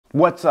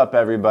What's up,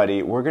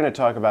 everybody? We're going to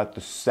talk about the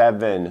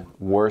 7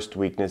 worst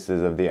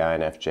weaknesses of the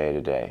INFJ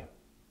today.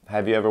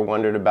 Have you ever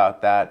wondered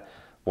about that?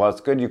 Well, it's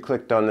good you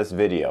clicked on this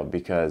video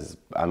because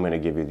I'm going to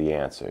give you the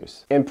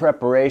answers. In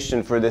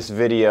preparation for this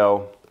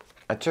video,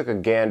 I took a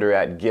gander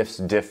at gifts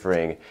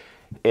differing.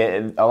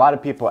 And a lot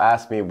of people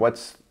ask me,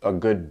 what's a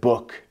good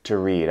book to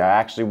read? I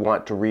actually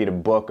want to read a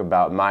book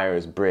about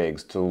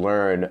Myers-Briggs to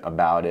learn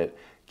about it.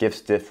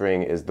 Gifts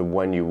Differing is the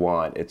one you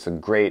want. It's a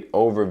great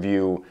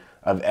overview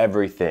of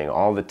everything,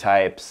 all the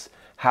types,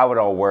 how it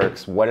all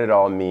works, what it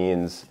all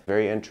means.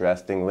 Very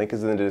interesting. Link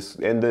is in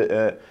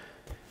the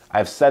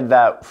I've said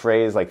that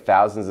phrase like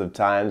thousands of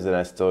times and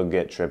I still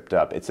get tripped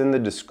up. It's in the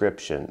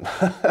description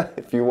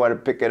if you want to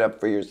pick it up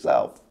for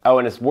yourself. Oh,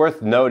 and it's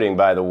worth noting,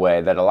 by the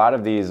way, that a lot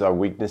of these are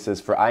weaknesses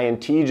for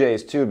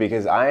INTJs too,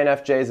 because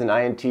INFJs and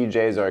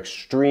INTJs are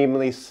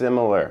extremely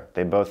similar.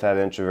 They both have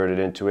introverted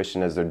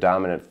intuition as their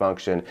dominant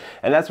function,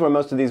 and that's where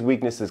most of these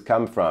weaknesses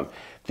come from.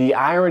 The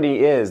irony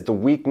is the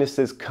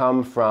weaknesses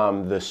come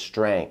from the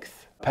strength.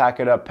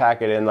 Pack it up,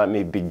 pack it in, let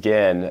me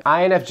begin.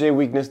 INFJ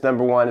weakness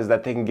number 1 is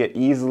that they can get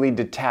easily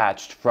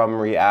detached from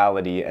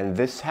reality, and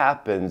this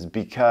happens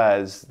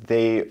because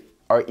they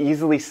are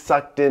easily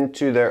sucked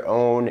into their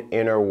own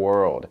inner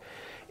world.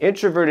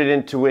 Introverted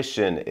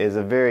intuition is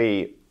a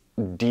very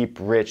deep,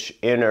 rich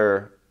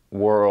inner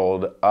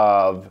world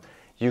of,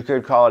 you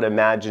could call it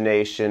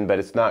imagination, but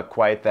it's not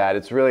quite that.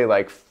 It's really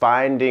like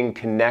finding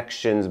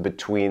connections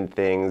between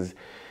things,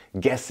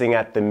 guessing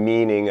at the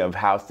meaning of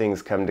how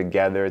things come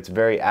together. It's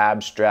very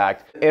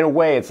abstract. In a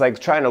way, it's like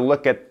trying to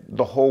look at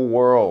the whole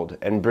world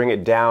and bring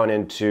it down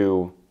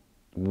into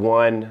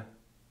one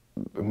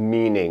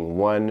meaning,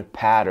 one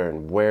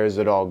pattern. Where is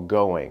it all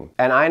going?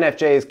 And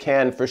INFJs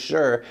can, for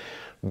sure,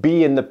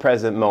 be in the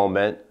present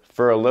moment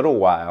for a little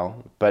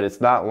while, but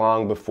it's not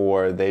long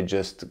before they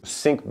just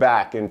sink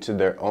back into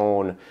their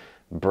own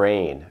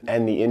brain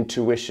and the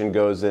intuition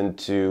goes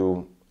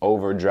into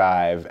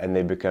overdrive and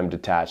they become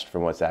detached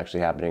from what's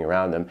actually happening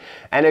around them.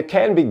 And it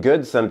can be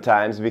good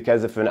sometimes,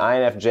 because if an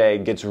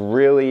INFJ gets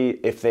really,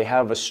 if they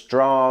have a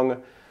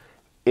strong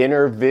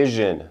inner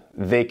vision,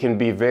 they can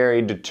be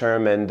very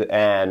determined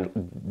and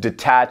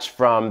detached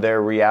from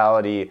their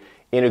reality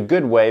in a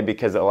good way,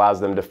 because it allows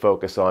them to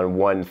focus on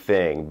one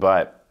thing.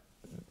 But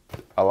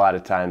a lot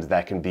of times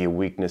that can be a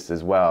weakness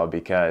as well,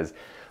 because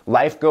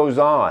life goes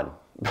on.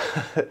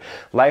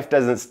 Life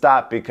doesn't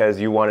stop because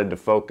you wanted to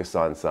focus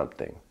on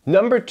something.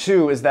 Number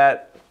 2 is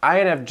that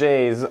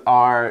INFJs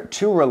are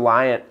too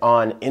reliant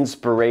on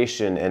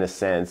inspiration in a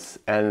sense,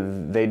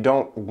 and they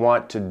don't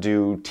want to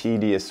do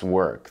tedious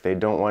work. They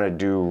don't want to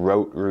do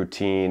rote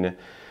routine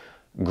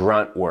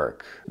grunt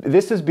work.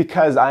 This is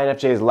because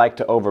INFJs like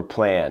to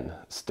overplan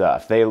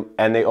stuff. They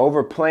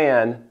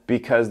overplan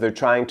because they're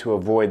trying to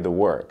avoid the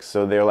work.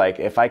 So they're like,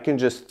 if I can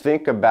just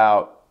think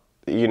about,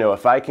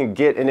 if I can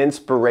get an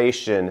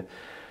inspiration,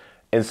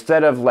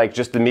 instead of like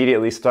just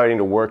immediately starting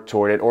to work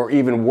toward it, or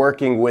even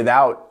working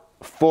without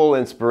full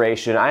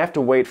inspiration, I have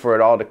to wait for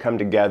it all to come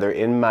together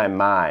in my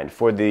mind,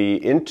 for the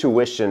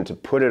intuition to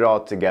put it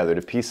all together,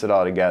 to piece it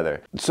all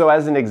together. So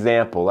as an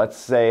example, let's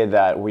say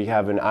that we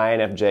have an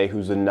INFJ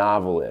who's a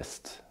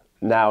novelist.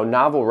 Now,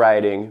 novel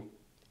writing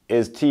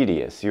is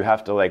tedious. You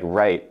have to like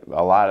write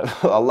a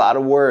lot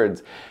of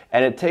words,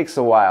 and it takes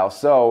a while.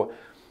 So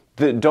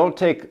don't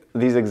take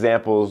these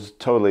examples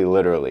totally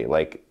literally.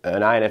 Like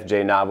an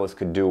INFJ novelist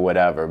could do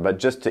whatever, but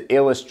just to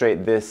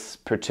illustrate this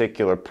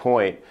particular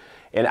point,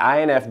 an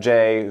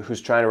INFJ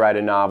who's trying to write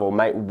a novel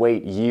might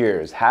wait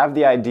years, have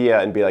the idea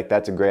and be like,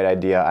 that's a great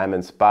idea, I'm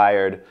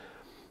inspired,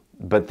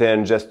 but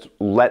then just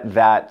let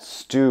that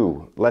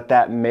stew, let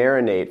that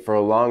marinate for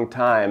a long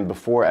time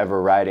before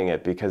ever writing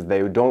it, because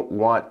they don't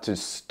want to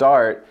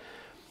start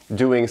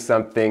doing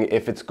something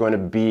if it's going to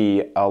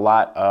be a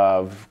lot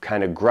of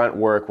kind of grunt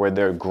work where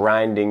they're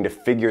grinding to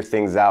figure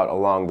things out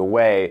along the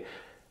way.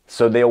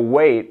 So they'll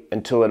wait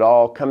until it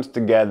all comes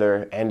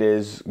together and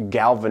is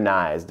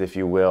galvanized, if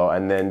you will,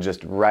 and then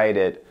just write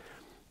it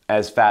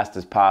as fast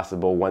as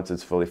possible once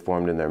it's fully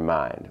formed in their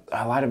mind.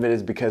 A lot of it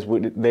is because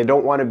they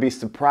don't want to be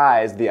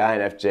surprised, the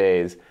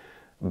INFJs,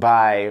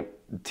 by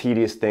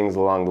tedious things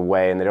along the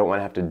way, and they don't want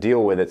to have to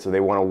deal with it, so they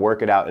want to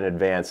work it out in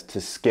advance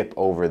to skip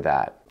over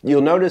that.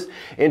 You'll notice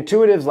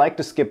intuitives like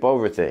to skip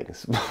over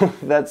things.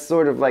 That's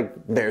sort of like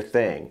their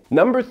thing.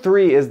 Number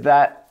 3 is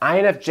that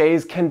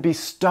INFJs can be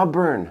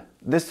stubborn.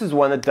 This is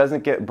one that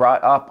doesn't get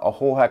brought up a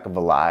whole heck of a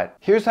lot.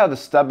 Here's how the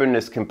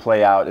stubbornness can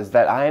play out, is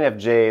that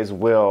INFJs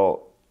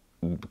will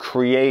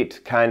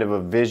create kind of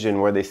a vision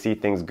where they see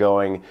things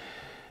going.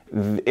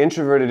 The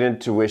introverted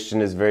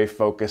intuition is very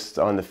focused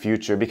on the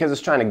future because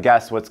it's trying to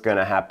guess what's going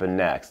to happen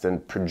next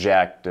and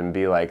project and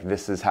be like,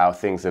 this is how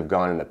things have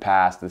gone in the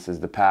past, this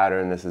is the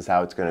pattern, this is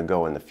how it's going to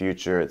go in the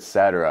future,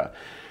 etc.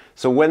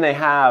 So when they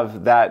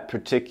have that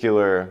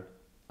particular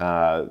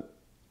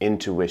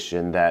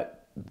intuition,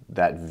 that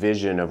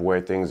vision of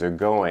where things are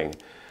going,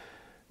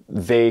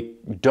 they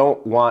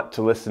don't want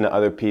to listen to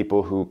other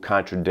people who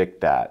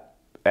contradict that.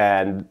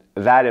 And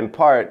that in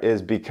part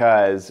is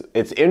because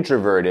it's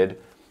introverted,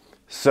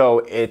 so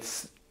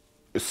it's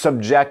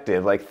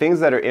subjective. Like things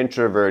that are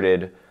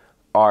introverted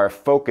are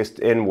focused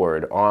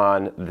inward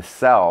on the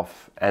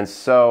self. And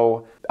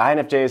so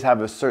INFJs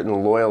have a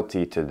certain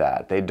loyalty to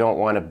that. They don't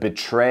want to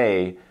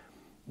betray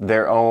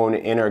their own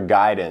inner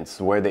guidance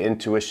where the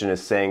intuition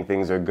is saying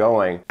things are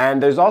going.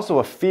 And there's also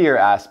a fear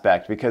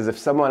aspect, because if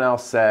someone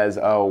else says,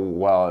 oh,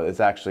 well, it's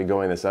actually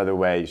going this other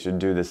way, you should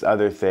do this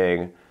other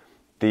thing,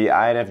 the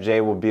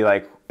INFJ will be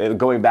like,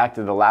 going back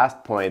to the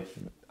last point,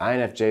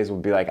 INFJs will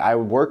be like, I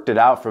worked it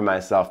out for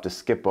myself to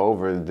skip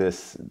over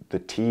the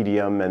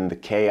tedium and the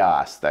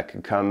chaos that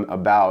could come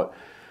about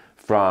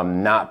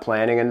from not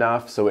planning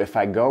enough. So if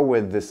I go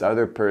with this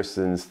other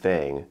person's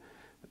thing,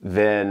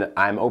 then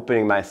I'm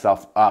opening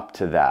myself up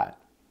to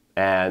that.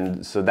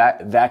 And so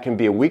that can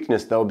be a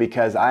weakness though,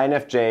 because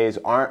INFJs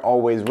aren't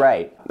always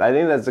right. I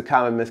think that's a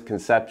common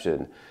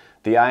misconception.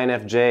 The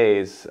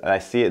INFJs, I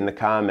see it in the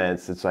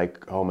comments, it's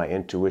like, oh, my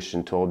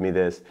intuition told me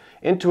this.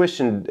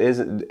 Intuition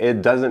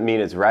it doesn't mean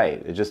it's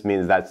right. It just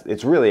means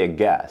it's really a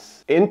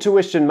guess.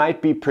 Intuition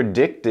might be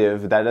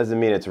predictive, that doesn't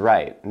mean it's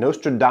right.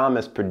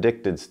 Nostradamus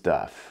predicted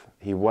stuff.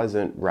 He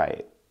wasn't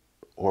right.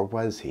 Or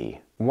was he?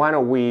 Why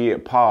don't we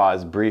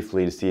pause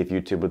briefly to see if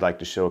YouTube would like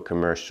to show a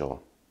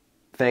commercial.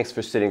 Thanks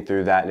for sitting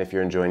through that, and if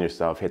you're enjoying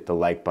yourself, hit the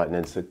like button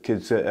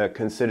and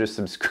consider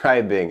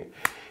subscribing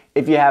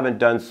if you haven't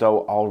done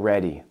so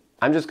already.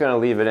 I'm just going to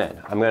leave it in.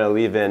 I'm going to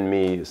leave in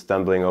me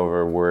stumbling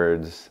over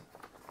words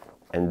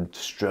and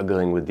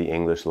struggling with the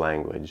English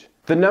language.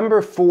 The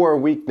number 4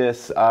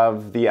 weakness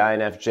of the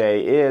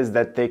INFJ is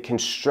that they can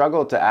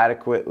struggle to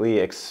adequately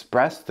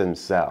express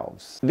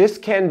themselves. This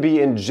can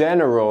be in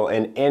general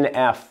an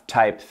NF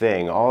type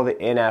thing. All the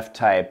NF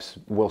types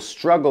will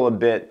struggle a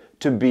bit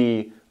to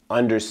be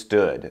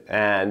understood.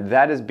 And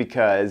that is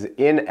because the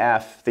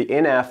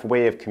NF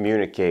way of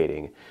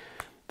communicating,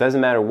 doesn't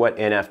matter what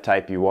NF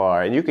type you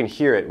are, and you can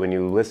hear it when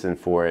you listen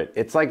for it,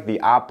 it's like the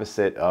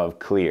opposite of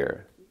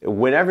clear.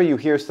 Whenever you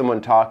hear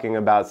someone talking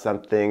about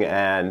something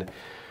and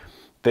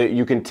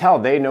you can tell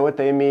they know what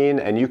they mean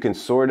and you can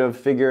sort of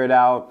figure it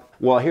out.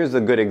 Well, here's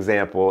a good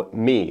example,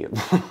 me.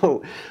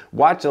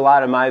 Watch a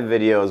lot of my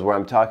videos where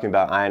I'm talking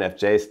about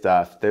INFJ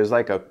stuff. There's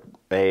like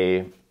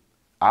a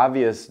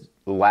obvious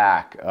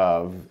lack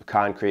of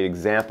concrete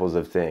examples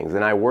of things.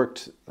 And I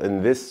worked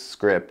in this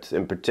script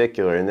in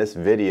particular, in this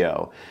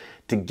video,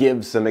 to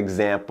give some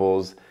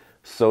examples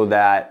so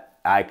that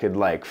I could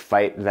like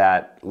fight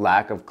that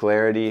lack of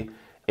clarity.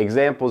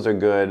 Examples are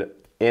good.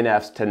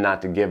 NFs tend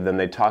not to give them.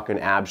 They talk in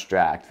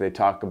abstract. They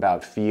talk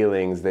about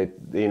feelings.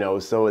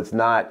 So it's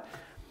not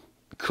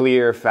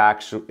clear,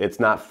 factual. It's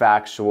not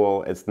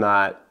factual. It's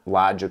not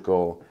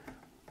logical.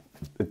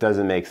 It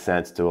doesn't make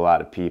sense to a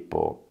lot of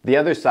people. The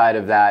other side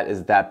of that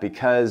is that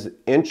because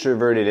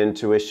introverted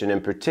intuition in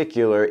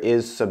particular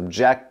is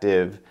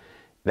subjective,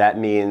 that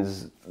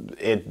means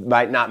it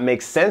might not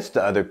make sense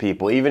to other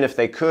people. Even if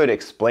they could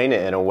explain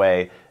it in a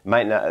way,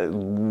 might not,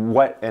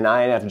 what an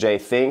INFJ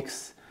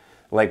thinks,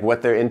 like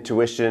what their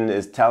intuition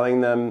is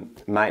telling them,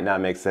 might not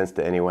make sense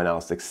to anyone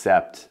else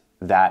except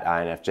that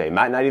INFJ.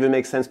 Might not even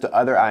make sense to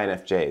other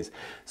INFJs.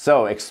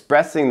 So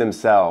expressing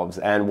themselves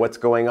and what's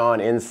going on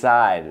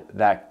inside,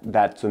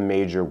 that's a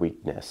major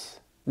weakness.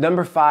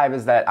 Number 5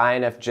 is that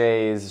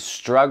INFJs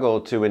struggle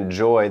to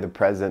enjoy the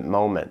present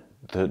moment,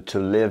 to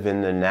live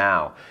in the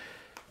now.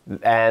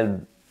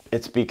 And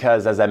it's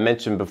because, as I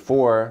mentioned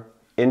before,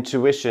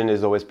 intuition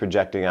is always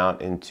projecting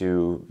out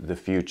into the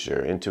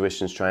future.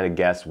 Intuition is trying to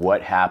guess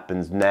what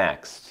happens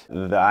next.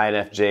 The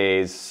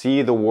INFJs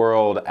see the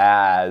world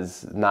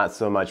as not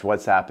so much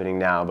what's happening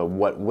now, but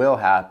what will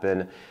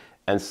happen.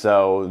 And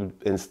so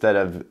instead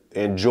of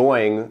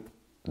enjoying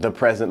the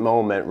present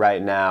moment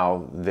right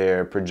now,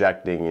 they're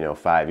projecting,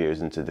 5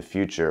 years into the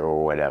future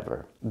or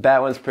whatever.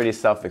 That one's pretty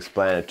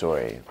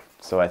self-explanatory.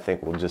 So I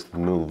think we'll just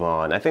move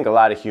on. I think a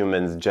lot of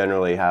humans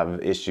generally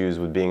have issues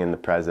with being in the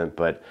present,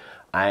 but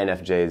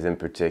INFJs in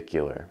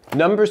particular.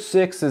 Number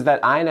 6 is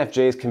that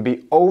INFJs can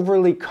be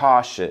overly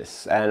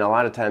cautious, and a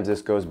lot of times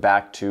this goes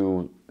back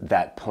to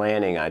that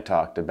planning I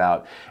talked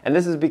about. And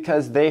this is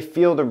because they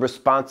feel the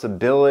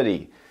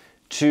responsibility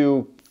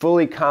to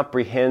fully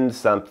comprehend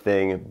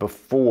something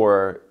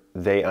before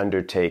they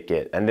undertake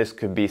it. And this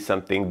could be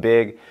something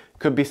big,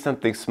 could be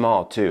something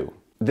small too.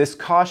 This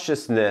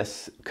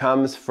cautiousness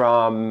comes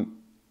from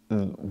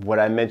what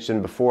I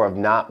mentioned before of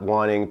not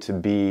wanting to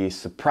be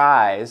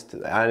surprised.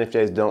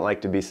 INFJs don't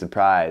like to be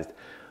surprised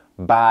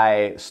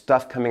by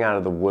stuff coming out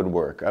of the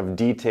woodwork, of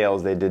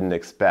details they didn't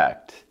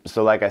expect.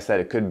 So like I said,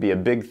 it could be a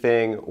big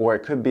thing or it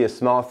could be a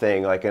small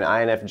thing. Like an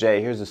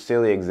INFJ, here's a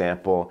silly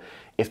example.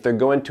 If they're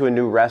going to a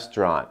new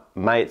restaurant,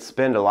 might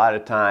spend a lot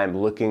of time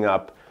looking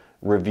up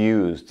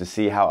reviews to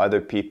see how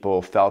other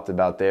people felt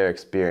about their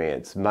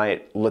experience,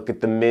 might look at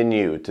the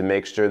menu to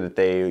make sure that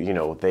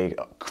they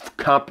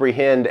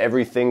comprehend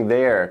everything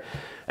there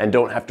and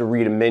don't have to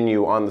read a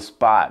menu on the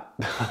spot.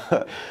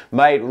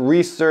 Might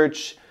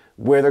research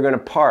where they're going to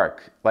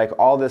park, like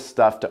all this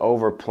stuff to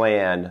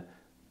overplan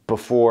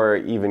before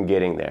even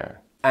getting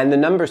there. And the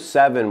number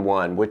 7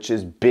 one, which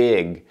is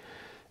big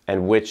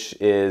and which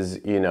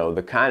is,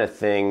 the kind of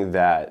thing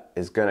that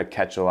is going to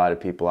catch a lot of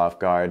people off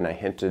guard. And I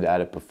hinted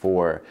at it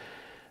before,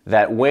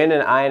 that when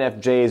an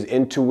INFJ's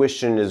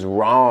intuition is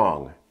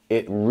wrong,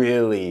 it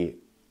really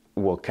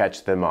will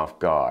catch them off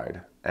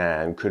guard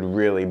and could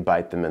really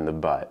bite them in the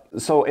butt.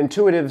 So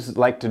intuitives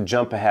like to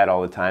jump ahead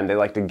all the time. They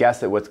like to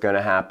guess at what's going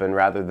to happen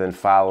rather than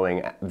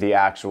following the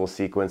actual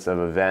sequence of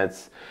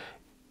events.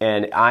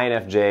 And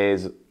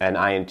INFJs and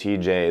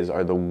INTJs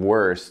are the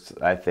worst,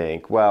 I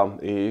think. Well,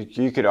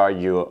 you could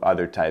argue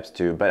other types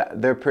too,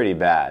 but they're pretty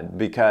bad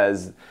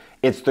because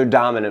it's their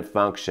dominant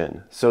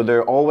function. So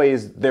they're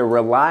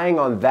relying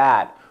on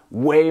that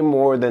way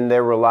more than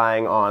they're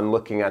relying on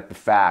looking at the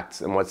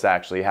facts and what's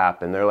actually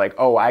happened. They're like,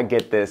 oh, I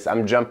get this,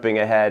 I'm jumping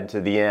ahead to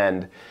the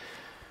end.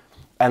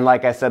 And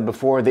like I said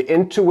before, the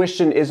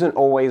intuition isn't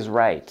always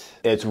right.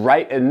 It's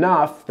right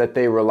enough that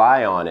they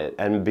rely on it.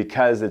 And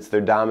because it's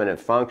their dominant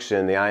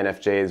function, the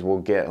INFJs will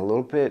get a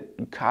little bit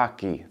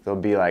cocky. They'll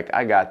be like,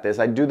 I got this.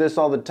 I do this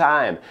all the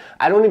time.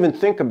 I don't even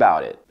think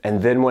about it.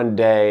 And then one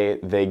day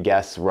they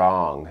guess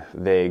wrong.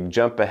 They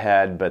jump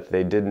ahead, but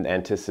they didn't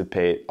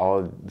anticipate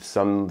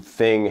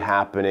something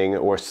happening,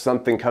 or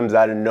something comes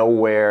out of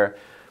nowhere.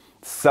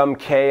 Some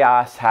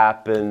chaos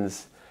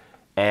happens.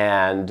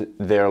 And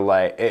they're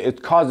like,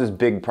 it causes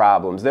big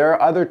problems. There are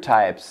other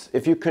types.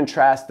 If you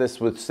contrast this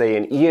with, say,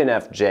 an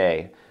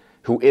ENFJ,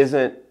 who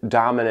isn't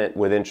dominant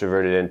with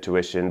introverted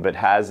intuition, but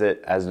has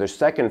it as their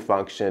second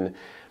function,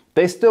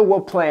 they still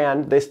will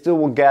plan, they still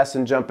will guess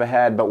and jump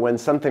ahead, but when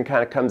something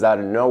kind of comes out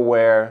of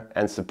nowhere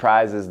and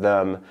surprises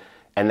them,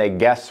 and they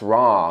guess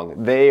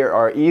wrong, they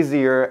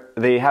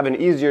have an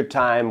easier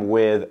time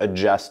with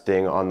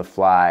adjusting on the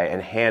fly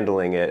and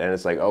handling it, and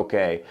it's like,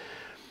 okay,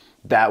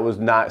 that was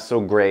not so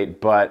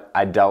great, but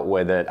I dealt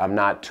with it. I'm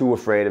not too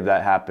afraid of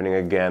that happening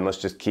again. Let's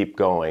just keep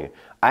going.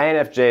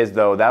 INFJs,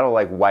 though, that'll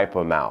like wipe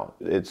them out.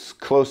 It's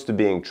close to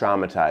being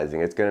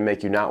traumatizing. It's going to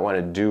make you not want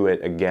to do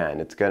it again.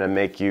 It's going to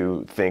make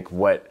you think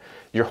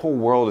your whole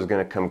world is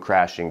going to come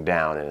crashing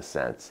down, in a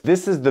sense.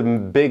 This is the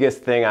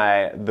biggest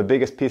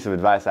piece of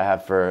advice I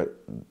have for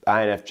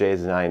INFJs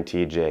and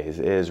INTJs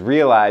is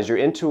realize your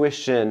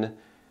intuition,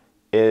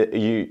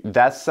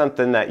 that's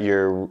something that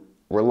you're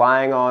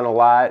relying on a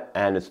lot,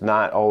 and it's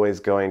not always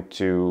going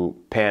to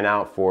pan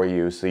out for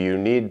you. So you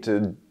need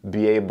to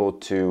be able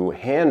to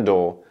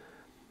handle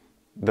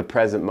the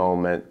present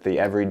moment, the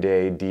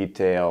everyday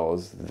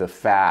details, the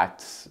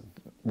facts,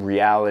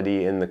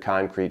 reality in the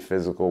concrete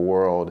physical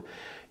world.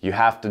 You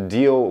have to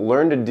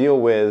learn to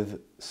deal with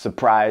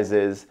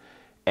surprises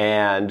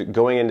and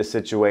going into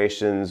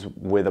situations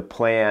with a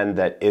plan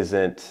that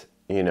isn't,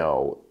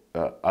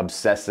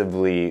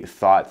 obsessively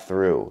thought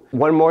through.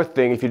 One more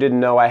thing, if you didn't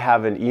know, I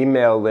have an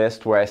email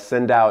list where I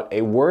send out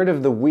a word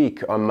of the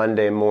week on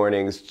Monday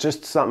mornings,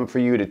 just something for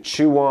you to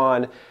chew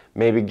on,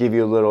 maybe give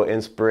you a little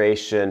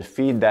inspiration,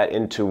 feed that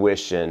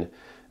intuition,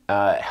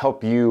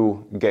 help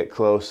you get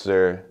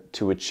closer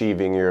to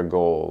achieving your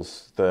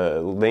goals.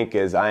 The link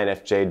is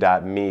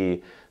infj.me/fun.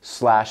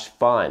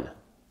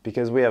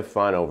 because we have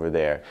fun over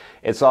there.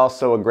 It's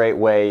also a great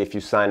way, if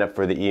you sign up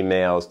for the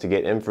emails, to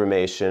get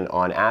information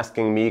on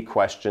asking me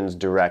questions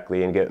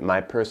directly and get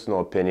my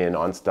personal opinion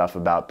on stuff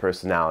about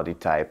personality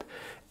type,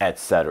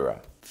 etc.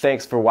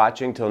 Thanks for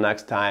watching. Till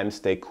next time,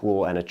 stay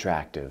cool and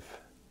attractive.